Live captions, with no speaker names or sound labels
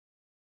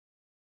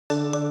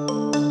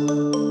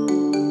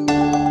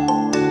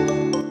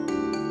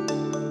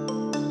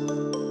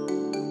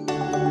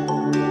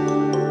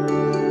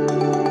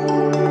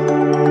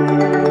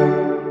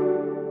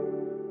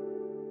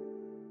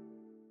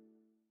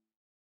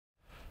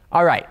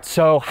All right,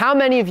 so how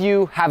many of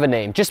you have a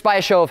name? Just by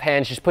a show of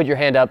hands, just put your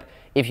hand up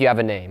if you have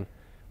a name.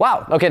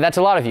 Wow, okay, that's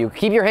a lot of you.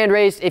 Keep your hand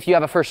raised if you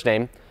have a first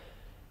name.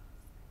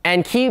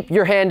 And keep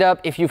your hand up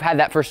if you've had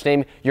that first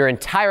name your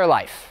entire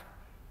life.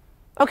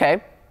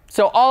 Okay,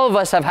 so all of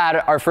us have had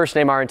our first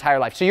name our entire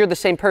life, so you're the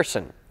same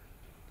person.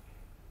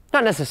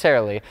 Not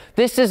necessarily.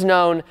 This is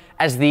known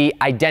as the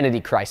identity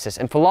crisis,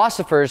 and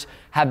philosophers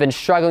have been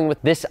struggling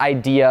with this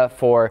idea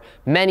for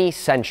many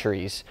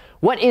centuries.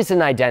 What is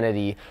an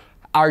identity?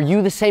 Are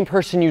you the same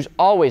person you've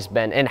always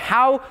been? And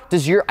how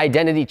does your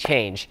identity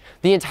change?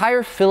 The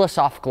entire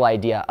philosophical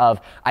idea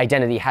of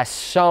identity has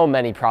so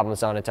many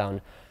problems on its own.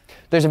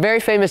 There's a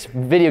very famous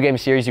video game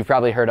series you've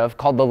probably heard of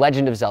called The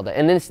Legend of Zelda.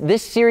 And in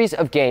this series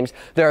of games,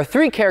 there are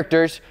 3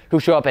 characters who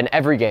show up in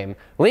every game: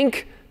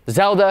 Link,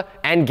 Zelda,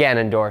 and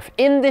Ganondorf.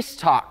 In this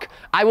talk,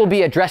 I will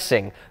be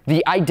addressing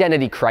the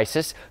identity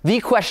crisis, the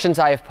questions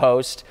I have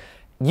posed,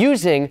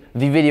 using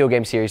the video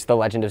game series The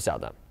Legend of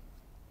Zelda.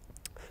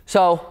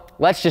 So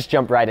let's just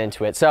jump right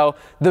into it. So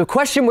the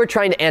question we're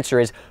trying to answer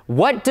is,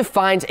 what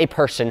defines a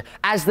person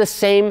as the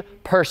same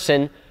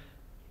person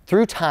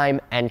through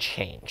time and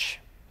change?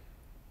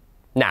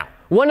 Now,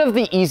 one of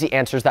the easy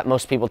answers that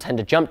most people tend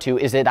to jump to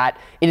is that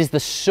it is the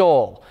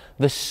soul.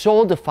 The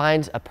soul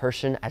defines a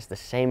person as the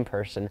same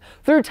person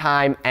through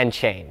time and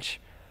change.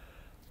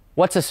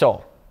 What's a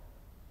soul?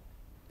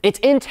 It's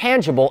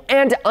intangible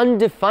and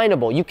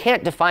undefinable. You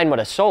can't define what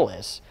a soul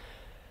is.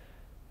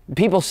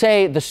 People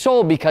say the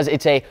soul because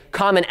it's a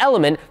common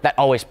element that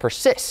always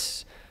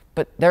persists.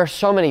 But there are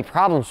so many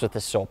problems with the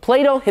soul.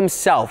 Plato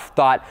himself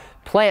thought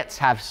plants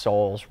have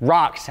souls,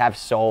 rocks have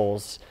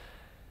souls.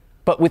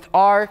 But with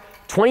our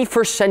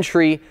 21st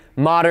century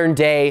modern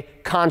day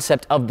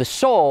concept of the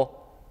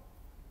soul,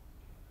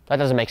 that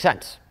doesn't make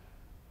sense.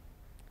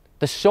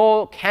 The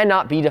soul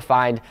cannot be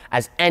defined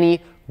as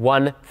any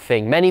one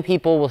thing. Many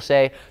people will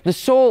say, the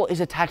soul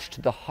is attached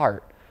to the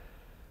heart.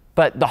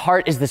 But the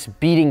heart is this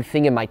beating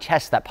thing in my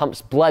chest that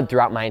pumps blood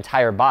throughout my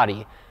entire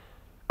body.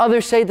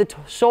 Others say the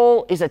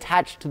soul is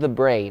attached to the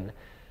brain.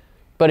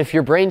 But if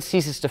your brain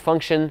ceases to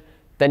function,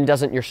 then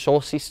doesn't your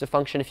soul cease to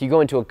function? If you go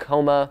into a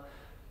coma,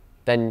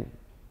 then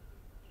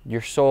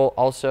your soul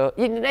also,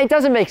 it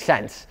doesn't make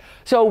sense.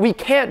 So we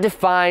can't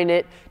define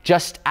it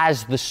just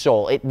as the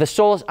soul. The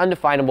soul is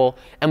undefinable,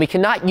 and we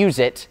cannot use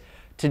it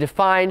to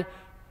define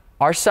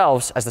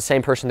ourselves as the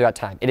same person throughout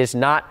time. It is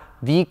not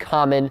the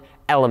common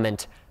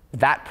element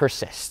that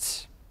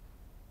persists.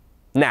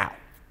 Now,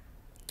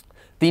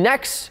 the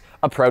next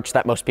approach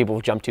that most people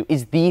will jump to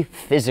is the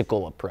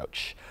physical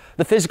approach.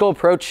 The physical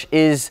approach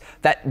is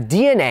that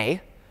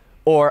DNA,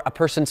 or a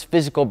person's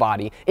physical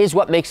body, is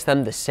what makes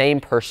them the same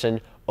person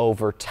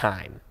over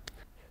time.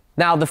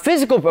 Now, the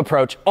physical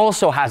approach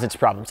also has its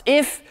problems.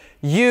 If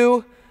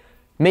you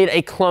made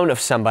a clone of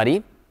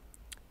somebody,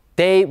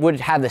 they would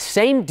have the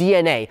same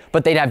DNA,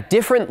 but they'd have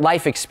different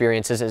life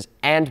experiences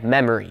and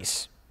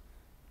memories.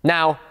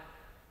 Now,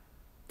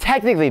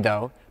 technically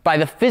though, by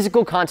the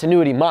physical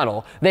continuity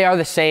model, they are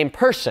the same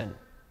person.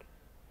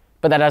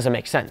 But that doesn't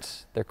make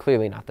sense. They're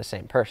clearly not the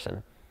same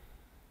person.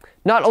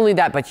 Not only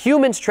that, but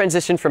humans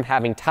transition from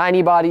having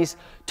tiny bodies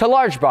to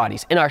large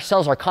bodies, and our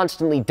cells are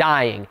constantly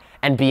dying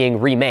and being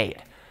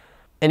remade.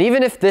 And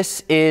even if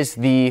this is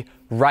the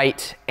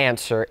right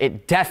answer,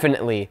 it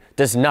definitely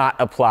does not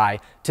apply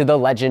to the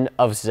Legend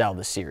of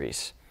Zelda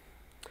series.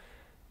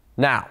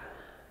 Now,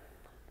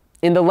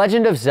 in the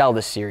Legend of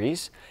Zelda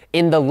series,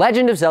 in the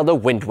Legend of Zelda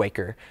Wind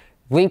Waker,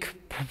 Link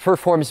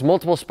performs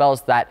multiple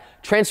spells that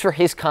transfer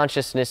his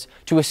consciousness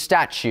to a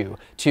statue,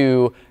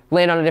 to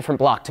land on a different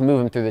block to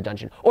move him through the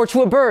dungeon, or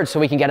to a bird so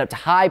he can get up to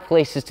high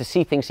places to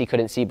see things he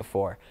couldn't see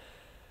before.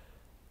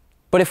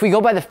 But if we go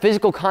by the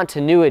physical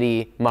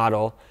continuity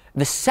model,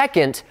 the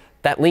second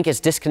that Link is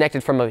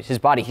disconnected from his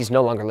body, he's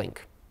no longer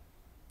Link.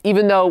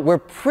 Even though we're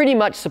pretty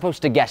much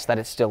supposed to guess that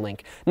it's still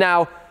Link.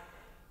 Now,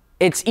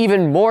 it's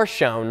even more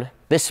shown,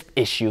 this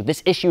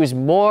issue is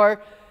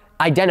more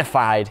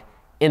identified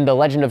in The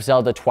Legend of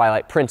Zelda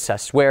Twilight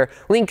Princess, where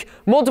Link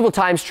multiple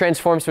times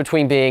transforms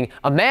between being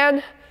a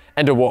man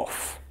and a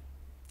wolf.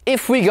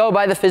 If we go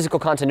by the physical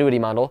continuity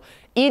model,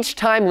 each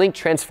time Link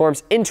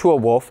transforms into a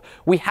wolf,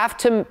 we have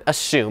to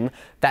assume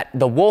that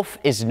the wolf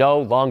is no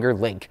longer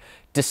Link,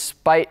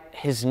 despite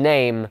his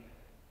name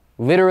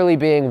literally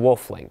being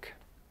Wolf Link,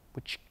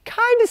 which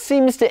kind of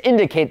seems to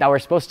indicate that we're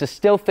supposed to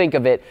still think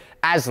of it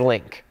as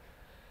Link.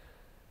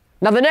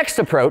 Now, the next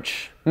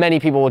approach many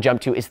people will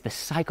jump to is the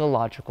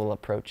psychological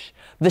approach.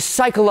 The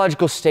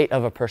psychological state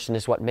of a person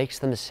is what makes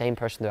them the same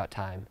person throughout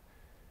time.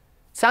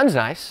 Sounds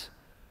nice,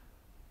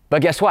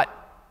 but guess what?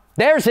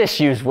 There's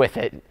issues with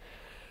it.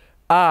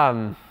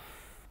 One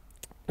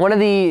of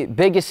the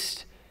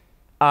biggest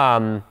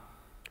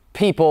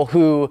people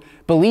who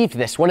believed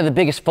this, one of the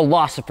biggest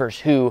philosophers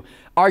who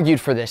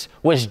argued for this,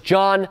 was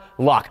John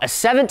Locke, a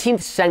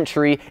 17th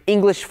century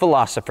English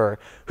philosopher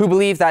who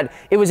believed that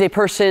it was a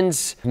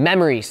person's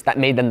memories that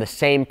made them the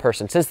same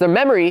person. Since their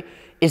memory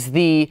is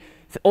the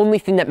only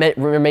thing that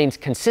remains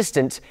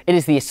consistent, it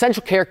is the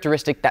essential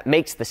characteristic that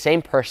makes the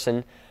same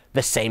person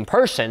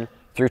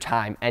through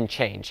time and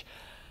change.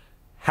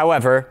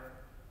 However,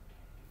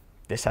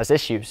 this has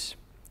issues.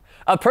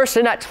 A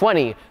person at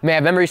 20 may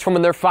have memories from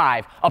when they're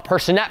 5. A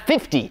person at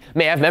 50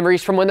 may have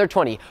memories from when they're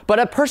 20. But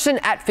a person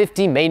at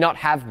 50 may not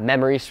have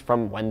memories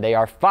from when they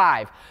are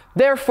 5.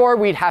 Therefore,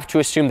 we'd have to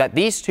assume that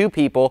these two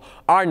people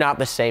are not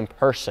the same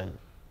person.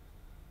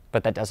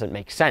 But that doesn't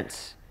make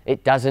sense.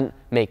 It doesn't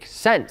make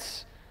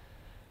sense.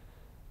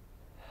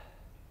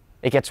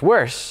 It gets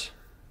worse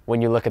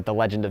when you look at The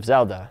Legend of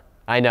Zelda.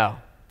 I know,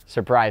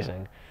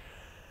 surprising.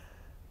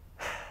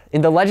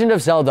 In The Legend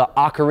of Zelda: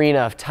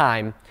 Ocarina of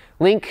Time,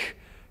 Link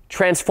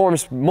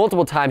transforms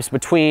multiple times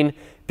between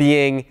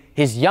being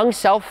his young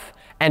self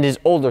and his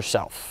older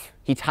self.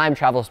 He time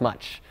travels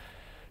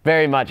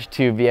very much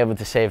to be able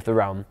to save the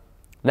realm.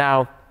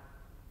 Now,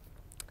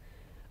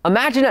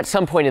 imagine at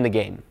some point in the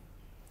game,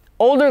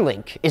 older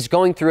Link is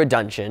going through a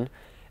dungeon,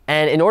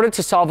 and in order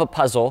to solve a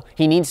puzzle,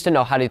 he needs to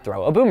know how to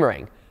throw a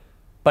boomerang,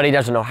 but he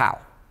doesn't know how.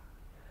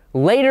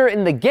 Later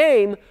in the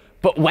game,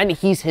 but when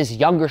he's his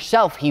younger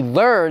self, he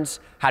learns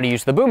how to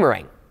use the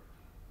boomerang.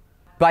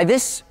 By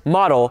this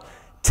model,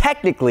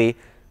 technically,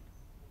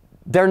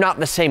 they're not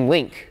the same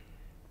Link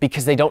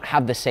because they don't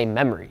have the same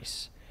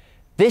memories.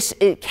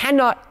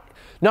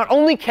 Not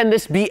only can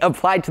this be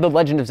applied to The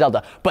Legend of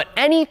Zelda, but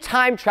any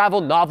time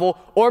travel novel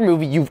or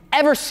movie you've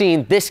ever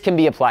seen, this can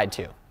be applied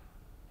to.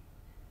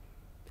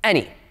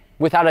 Any,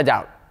 without a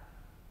doubt.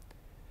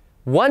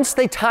 Once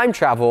they time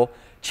travel,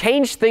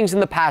 change things in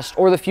the past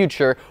or the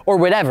future or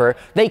whatever,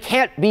 they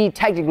can't be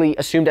technically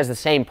assumed as the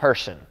same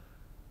person.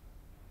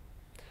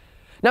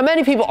 Now,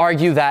 many people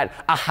argue that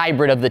a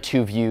hybrid of the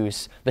two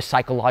views, the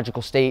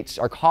psychological states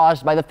are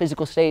caused by the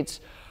physical states.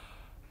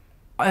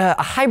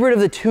 A hybrid of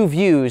the two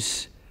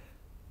views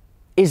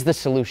is the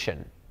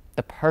solution,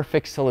 the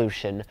perfect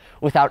solution,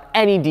 without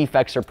any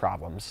defects or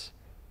problems.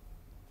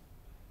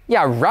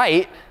 Yeah,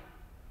 right.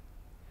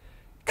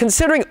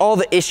 Considering all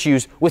the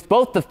issues with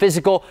both the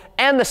physical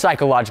and the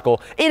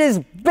psychological, it is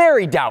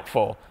very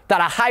doubtful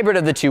that a hybrid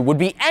of the two would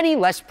be any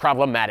less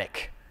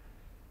problematic,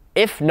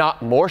 if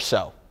not more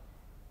so.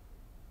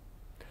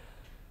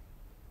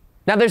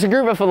 Now, there's a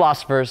group of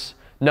philosophers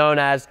known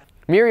as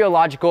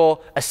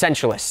mereological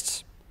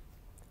essentialists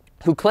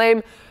who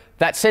claim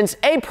that since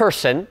a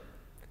person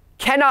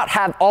cannot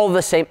have all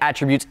the same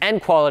attributes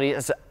and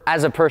qualities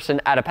as a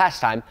person at a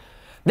pastime,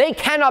 they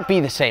cannot be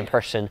the same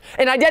person,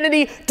 and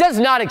identity does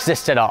not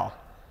exist at all.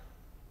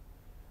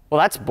 Well,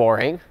 that's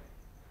boring.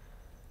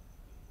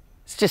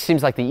 This just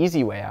seems like the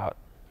easy way out.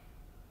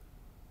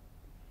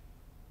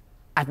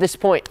 At this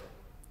point,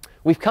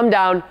 we've come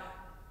down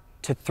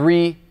to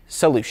 3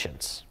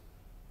 solutions.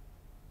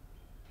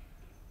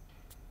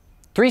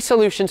 3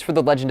 solutions for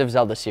the Legend of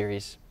Zelda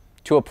series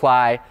to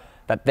apply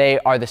that they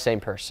are the same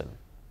person.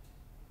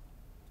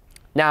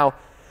 Now,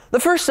 the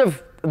first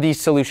of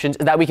these solutions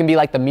is that we can be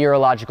like the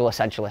mereological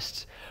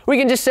essentialists. We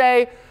can just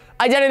say,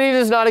 identity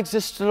does not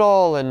exist at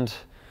all, and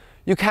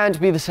you can't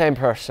be the same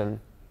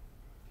person.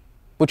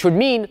 Which would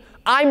mean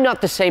I'm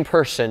not the same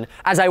person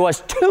as I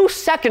was 2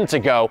 seconds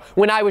ago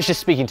when I was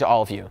just speaking to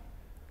all of you.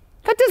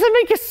 That doesn't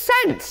make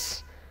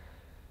sense.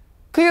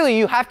 Clearly,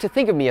 you have to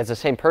think of me as the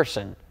same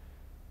person.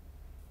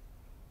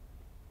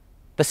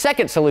 The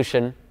second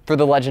solution for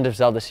the Legend of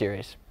Zelda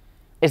series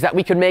is that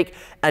we could make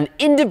an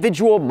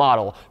individual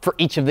model for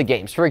each of the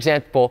games. For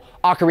example,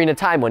 Ocarina of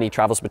Time, when he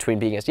travels between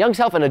being his young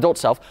self and adult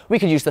self, we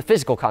could use the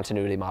physical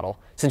continuity model,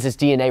 since his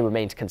DNA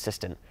remains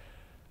consistent.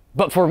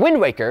 But for Wind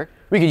Waker,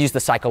 we could use the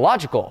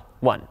psychological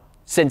one,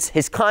 since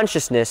his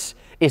consciousness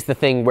is the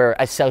thing we're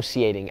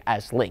associating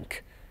as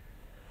Link.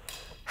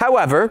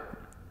 However,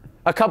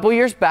 a couple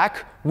years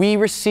back, we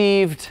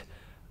received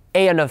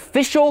an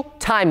official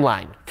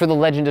timeline for the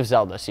Legend of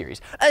Zelda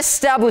series,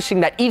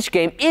 establishing that each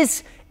game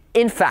is,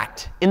 in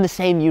fact, in the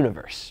same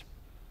universe.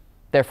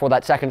 Therefore,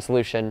 that second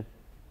solution,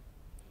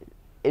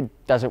 it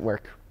doesn't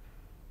work.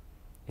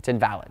 It's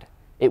invalid.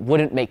 It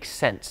wouldn't make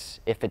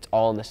sense if it's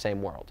all in the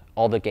same world,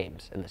 all the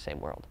games in the same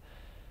world.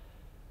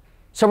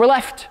 So we're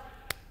left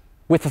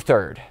with the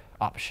third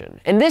option.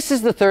 And this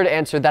is the third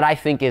answer that I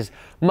think is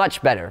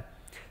much better.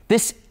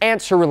 This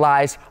answer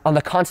relies on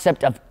the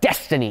concept of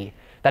destiny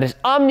that is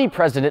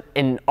omnipresent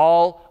in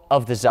all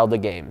of the Zelda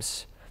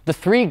games. The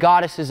 3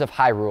 goddesses of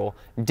Hyrule,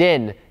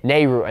 Din,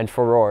 Nehru, and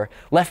Furore,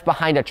 left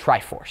behind a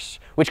Triforce,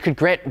 which could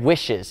grant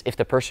wishes if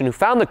the person who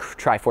found the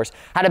Triforce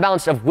had a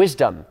balance of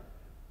wisdom,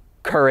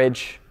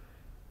 courage,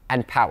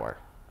 and power.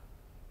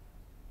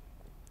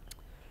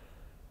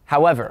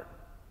 However,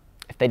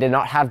 if they did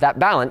not have that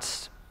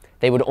balance,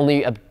 they would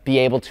only be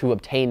able to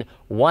obtain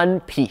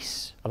 1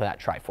 piece of that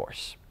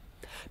Triforce.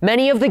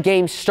 Many of the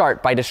games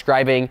start by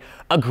describing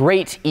a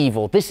great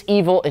evil. This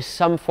evil is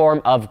some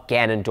form of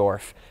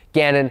Ganondorf,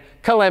 Ganon,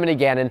 Calamity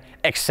Ganon,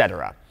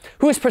 etc.,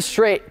 who is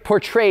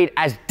portrayed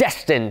as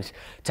destined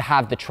to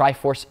have the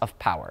Triforce of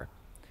power.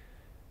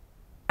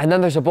 And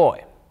then there's a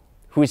boy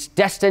who is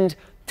destined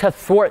to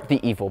thwart the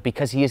evil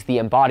because he is the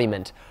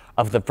embodiment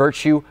of the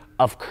virtue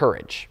of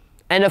courage.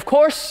 And of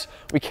course,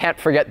 we can't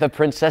forget the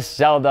Princess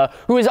Zelda,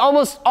 who is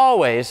almost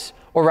always,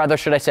 or rather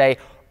should I say,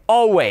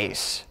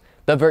 always,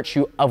 the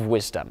virtue of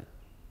wisdom.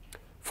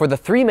 For the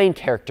three main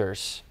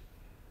characters,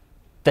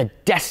 the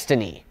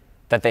destiny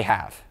that they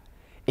have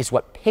is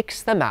what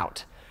picks them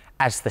out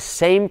as the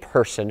same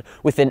person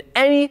within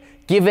any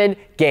given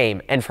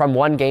game and from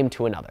one game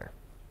to another.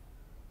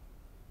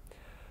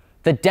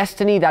 The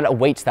destiny that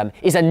awaits them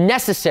is a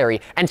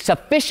necessary and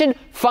sufficient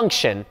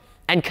function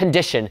and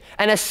condition,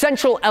 an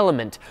essential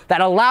element that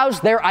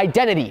allows their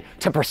identity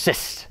to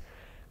persist.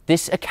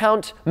 This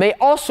account may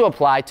also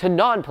apply to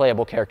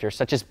non-playable characters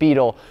such as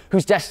Beetle,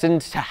 who's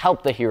destined to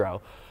help the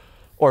hero,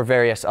 or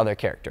various other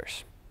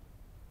characters.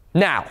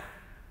 Now,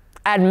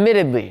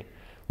 admittedly,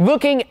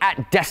 looking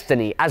at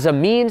destiny as a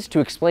means to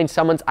explain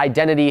someone's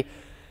identity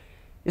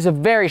is a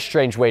very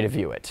strange way to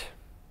view it.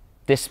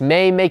 This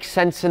may make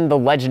sense in The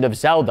Legend of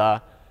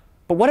Zelda,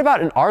 but what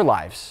about in our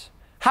lives?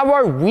 How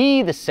are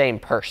we the same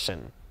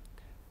person?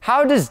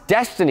 How does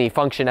destiny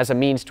function as a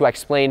means to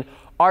explain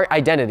our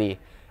identity?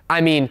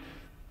 I mean,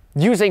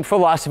 using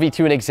philosophy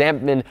to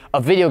examine a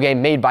video game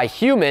made by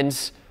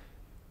humans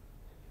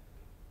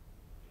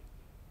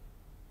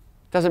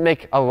doesn't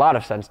make a lot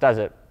of sense, does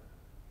it?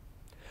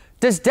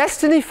 Does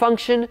destiny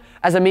function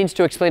as a means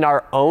to explain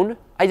our own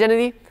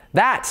identity?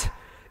 That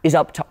is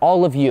up to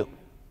all of you.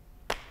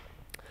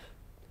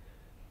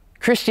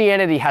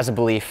 Christianity has a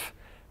belief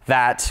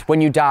that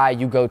when you die,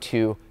 you go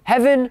to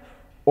heaven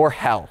or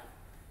hell.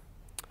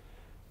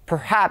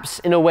 Perhaps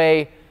in a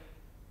way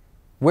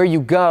where you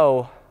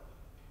go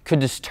could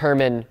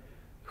determine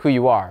who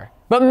you are.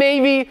 But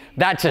maybe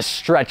that's a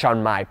stretch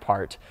on my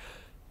part.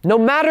 No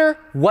matter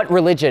what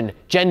religion,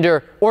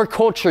 gender, or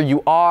culture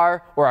you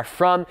are or are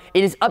from,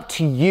 it is up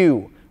to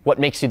you what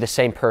makes you the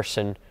same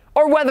person,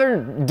 or whether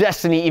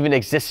destiny even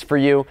exists for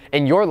you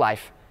in your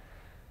life.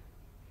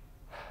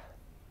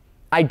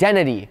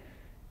 Identity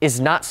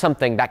is not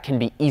something that can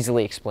be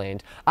easily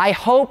explained. I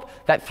hope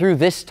that through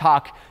this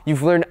talk,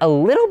 you've learned a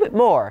little bit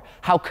more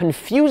how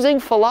confusing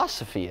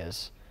philosophy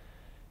is,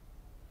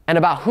 and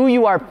about who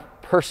you are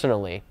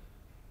personally,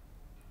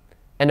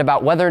 and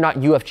about whether or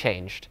not you have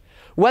changed.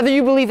 Whether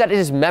you believe that it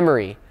is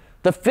memory,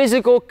 the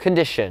physical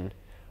condition,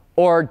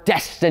 or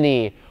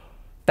destiny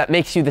that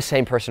makes you the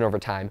same person over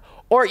time,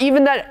 or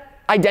even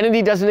that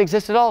identity doesn't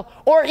exist at all,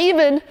 or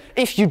even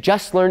if you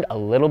just learned a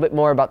little bit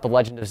more about The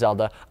Legend of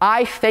Zelda,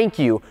 I thank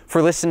you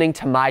for listening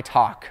to my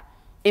talk.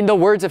 In the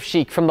words of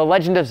Sheik from The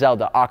Legend of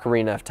Zelda,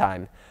 Ocarina of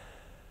Time,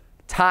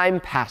 time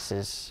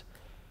passes,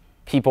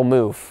 people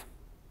move.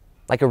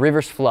 Like a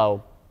river's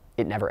flow,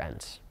 it never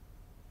ends.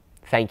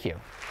 Thank you.